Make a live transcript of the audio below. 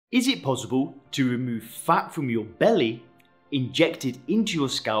Is it possible to remove fat from your belly, inject it into your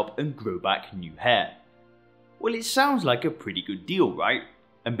scalp and grow back new hair? Well, it sounds like a pretty good deal, right?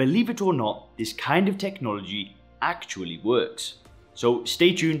 And believe it or not, this kind of technology actually works. So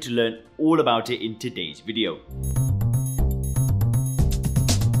stay tuned to learn all about it in today's video.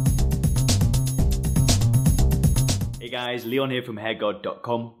 Hey guys, Leon here from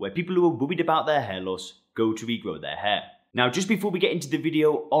HairGod.com, where people who are worried about their hair loss go to regrow their hair. Now, just before we get into the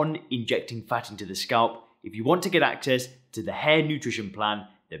video on injecting fat into the scalp, if you want to get access to the hair nutrition plan,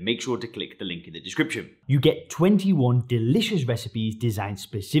 then make sure to click the link in the description. You get 21 delicious recipes designed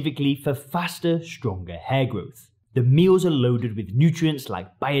specifically for faster, stronger hair growth. The meals are loaded with nutrients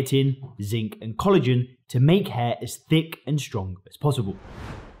like biotin, zinc and collagen to make hair as thick and strong as possible.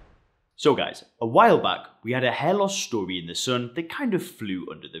 So guys, a while back we had a hair loss story in the sun that kind of flew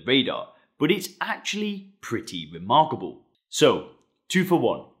under the radar, but it's actually pretty remarkable. So, 2 for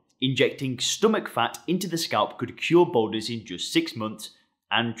 1, injecting stomach fat into the scalp could cure baldness in just 6 months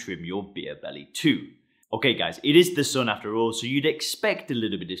and trim your beer belly too. Okay guys, it is the sun after all, so you'd expect a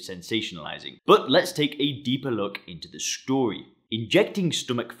little bit of sensationalizing. But let's take a deeper look into the story. Injecting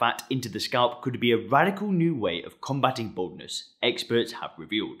stomach fat into the scalp could be a radical new way of combating baldness, experts have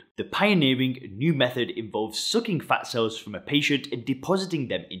revealed. The pioneering new method involves sucking fat cells from a patient and depositing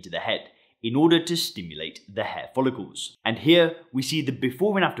them into the head in order to stimulate the hair follicles. And here we see the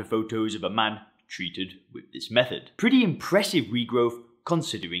before and after photos of a man treated with this method. Pretty impressive regrowth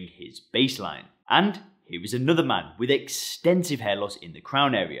considering his baseline. And here is another man with extensive hair loss in the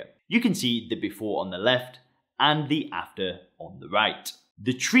crown area. You can see the before on the left and the after on the right.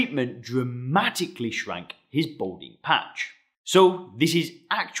 The treatment dramatically shrank his balding patch. So this is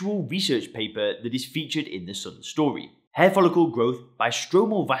actual research paper that is featured in the Sun story. Hair follicle growth by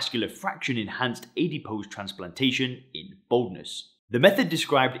stromal vascular fraction enhanced adipose transplantation in baldness. The method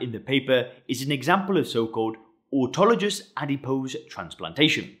described in the paper is an example of so-called autologous adipose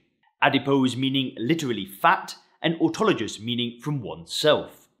transplantation. Adipose meaning literally fat and autologous meaning from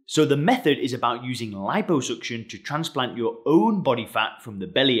oneself. So the method is about using liposuction to transplant your own body fat from the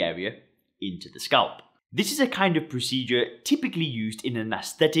belly area into the scalp. This is a kind of procedure typically used in an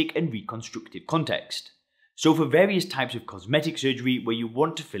aesthetic and reconstructive context. So for various types of cosmetic surgery where you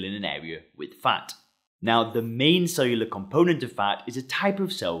want to fill in an area with fat. Now, the main cellular component of fat is a type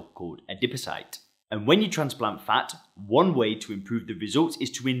of cell called adipocyte. And when you transplant fat, one way to improve the results is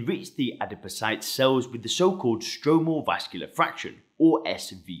to enrich the adipocyte cells with the so-called stromal vascular fraction, or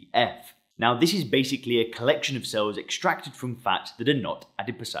SVF. Now, this is basically a collection of cells extracted from fat that are not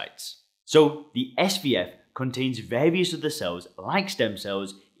adipocytes. So, the SVF contains various other cells like stem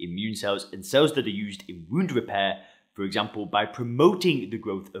cells, immune cells, and cells that are used in wound repair, for example, by promoting the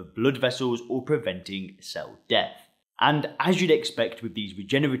growth of blood vessels or preventing cell death. And as you'd expect with these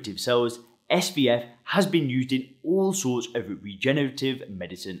regenerative cells, SVF has been used in all sorts of regenerative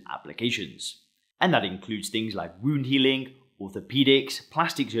medicine applications. And that includes things like wound healing, orthopedics,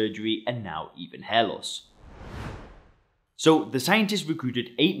 plastic surgery, and now even hair loss. So the scientists recruited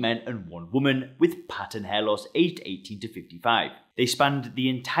 8 men and 1 woman with pattern hair loss aged 18 to 55. They spanned the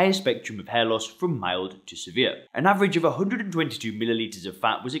entire spectrum of hair loss from mild to severe. An average of 122 milliliters of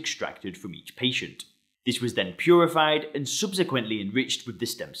fat was extracted from each patient. This was then purified and subsequently enriched with the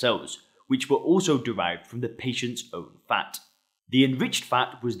stem cells, which were also derived from the patient's own fat. The enriched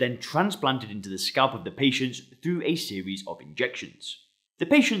fat was then transplanted into the scalp of the patients through a series of injections. The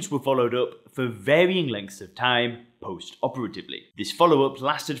patients were followed up for varying lengths of time post-operatively. This follow-up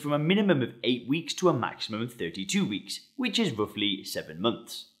lasted from a minimum of 8 weeks to a maximum of 32 weeks, which is roughly 7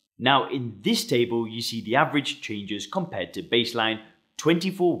 months. Now in this table you see the average changes compared to baseline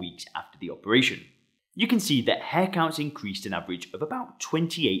 24 weeks after the operation. You can see that hair counts increased an average of about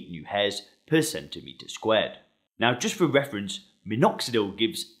 28 new hairs per centimeter squared. Now just for reference, minoxidil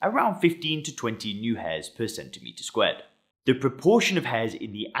gives around 15 to 20 new hairs per centimeter squared. The proportion of hairs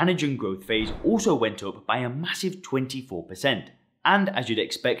in the anagen growth phase also went up by a massive 24%, and as you'd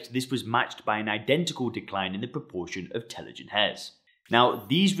expect, this was matched by an identical decline in the proportion of telogen hairs. Now,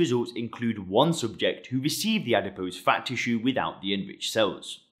 these results include 1 subject who received the adipose fat tissue without the enriched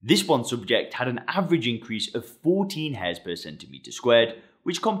cells. This 1 subject had an average increase of 14 hairs per centimeter squared,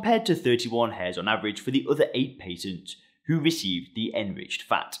 which compared to 31 hairs on average for the other 8 patients who received the enriched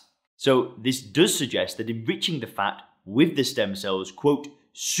fat. So this does suggest that enriching the fat with the stem cells, quote,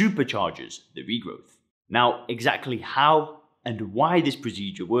 supercharges the regrowth. Now, exactly how and why this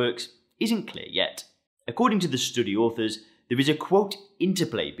procedure works isn't clear yet. According to the study authors, there is a quote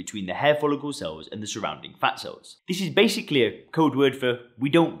interplay between the hair follicle cells and the surrounding fat cells. This is basically a code word for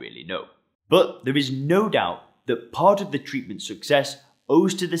we don't really know. But there is no doubt that part of the treatment success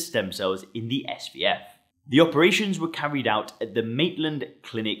owes to the stem cells in the SVF. The operations were carried out at the Maitland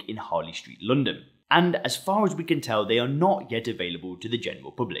Clinic in Harley Street, London, and as far as we can tell, they are not yet available to the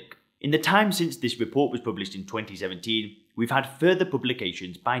general public. In the time since this report was published in 2017, we've had further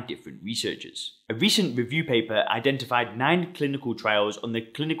publications by different researchers. A recent review paper identified 9 clinical trials on the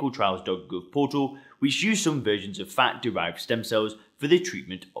clinicaltrials.gov portal which use some versions of fat-derived stem cells for the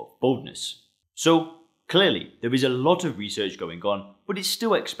treatment of baldness. So, clearly, there is a lot of research going on, but it's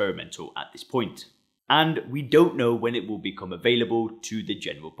still experimental at this point. And we don't know when it will become available to the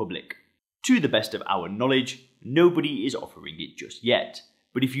general public. To the best of our knowledge, nobody is offering it just yet.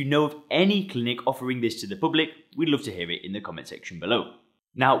 But if you know of any clinic offering this to the public, we'd love to hear it in the comment section below.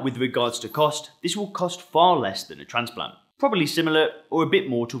 Now, with regards to cost, this will cost far less than a transplant. Probably similar or a bit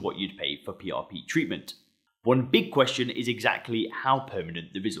more to what you'd pay for PRP treatment. One big question is exactly how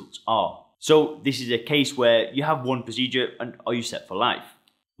permanent the results are. So this is a case where you have one procedure and are you set for life?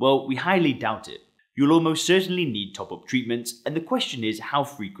 Well, we highly doubt it. You'll almost certainly need top-up treatments, and the question is how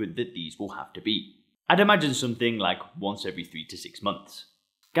frequent that these will have to be. I'd imagine something like once every 3 to 6 months.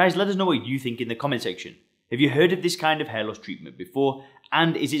 Guys, let us know what you think in the comment section. Have you heard of this kind of hair loss treatment before,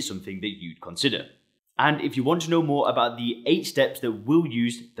 and is it something that you'd consider? And if you want to know more about the 8 steps that Will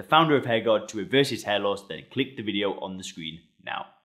used, the founder of HairGuard, to reverse his hair loss, then click the video on the screen now.